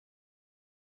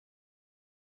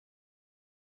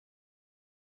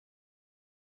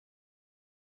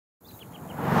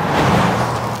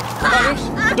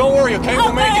Don't worry, okay?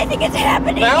 We'll make it. I think it's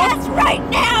happening. Now? Yes, right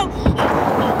now.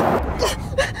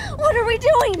 What are we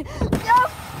doing?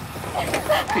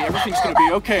 Okay, everything's gonna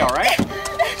be okay, all right?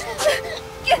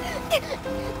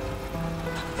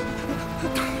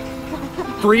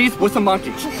 Breathe with the monkey.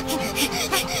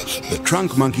 The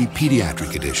Trunk Monkey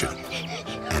Pediatric Edition.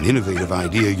 An innovative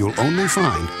idea you'll only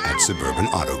find at Suburban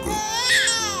Auto Group.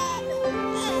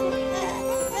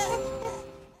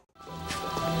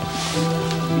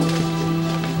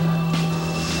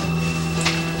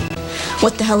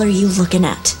 What the hell are you looking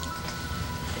at?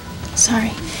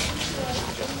 Sorry.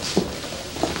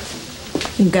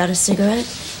 You got a cigarette?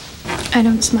 I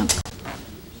don't smoke.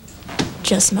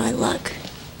 Just my luck.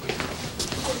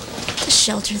 The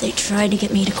shelter, they tried to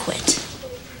get me to quit.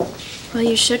 Well,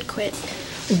 you should quit.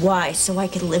 Why? So I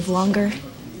could live longer?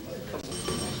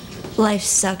 Life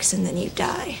sucks and then you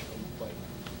die.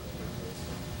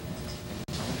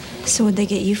 So what'd they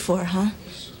get you for, huh?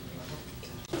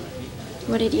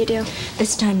 What did you do?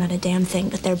 This time not a damn thing,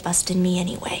 but they're busting me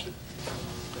anyway.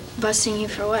 Busting you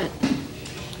for what?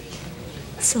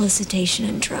 Solicitation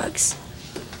and drugs.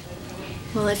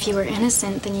 Well, if you were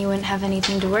innocent, then you wouldn't have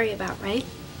anything to worry about, right?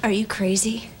 Are you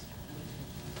crazy?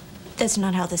 That's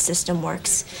not how the system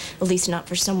works. At least not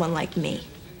for someone like me.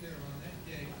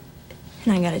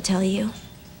 And I gotta tell you,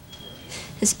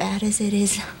 as bad as it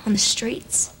is on the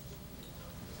streets,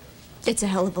 it's a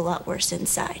hell of a lot worse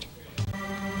inside.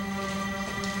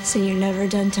 So you're never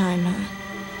done time, huh?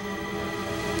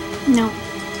 No.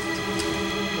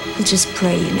 I'll just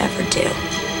pray you never do.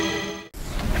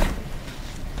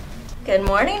 Good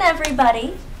morning,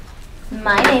 everybody.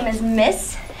 My name is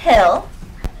Miss Hill.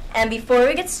 And before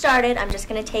we get started, I'm just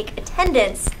gonna take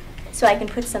attendance so I can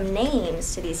put some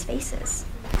names to these faces.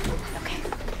 Okay.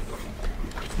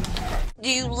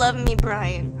 Do you love me,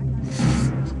 Brian?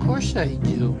 Of course I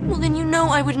do. Well, then you know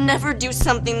I would never do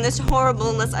something this horrible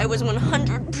unless I was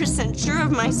 100% sure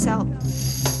of myself.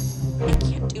 I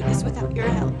can't do this without your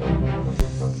help.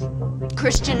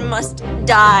 Christian must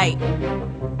die.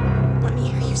 Let me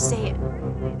hear you say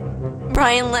it.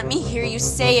 Brian, let me hear you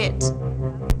say it.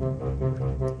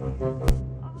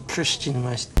 Christian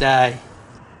must die.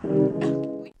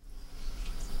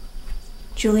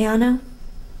 Giuliano,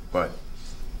 What?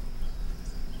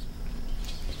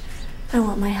 I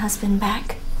want my husband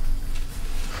back.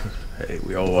 Hey,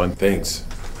 we all want things.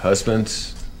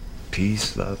 Husbands,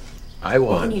 peace, love. I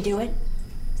want... Can you do it?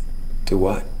 Do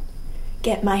what?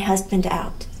 Get my husband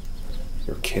out.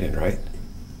 You're kidding, right?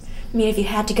 I mean, if you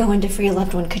had to go in to free a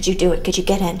loved one, could you do it? Could you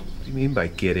get in? What do you mean by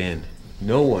get in?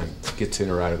 No one gets in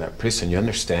or out of that prison, you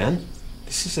understand?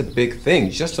 This is a big thing.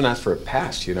 You just don't ask for a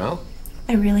pass, you know?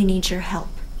 I really need your help.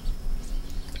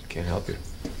 I can't help you.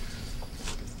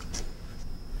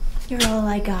 You're all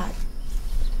I got.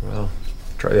 Well,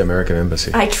 try the American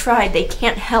Embassy. I tried. They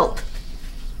can't help.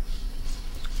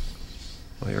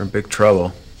 Well, you're in big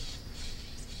trouble.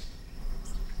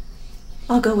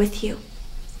 I'll go with you.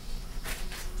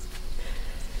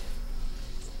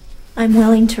 I'm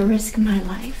willing to risk my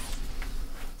life.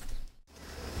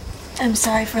 I'm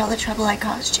sorry for all the trouble I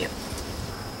caused you.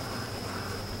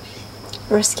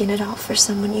 Risking it all for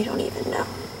someone you don't even know.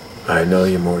 I know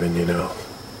you more than you know.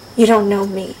 You don't know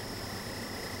me.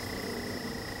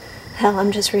 Hell,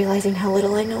 I'm just realizing how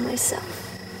little I know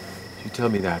myself. If you tell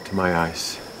me that to my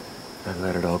eyes, I'd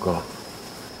let it all go.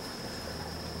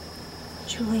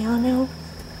 Giuliano,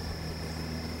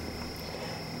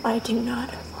 I do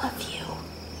not love you.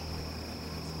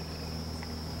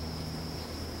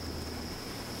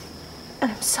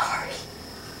 I'm sorry.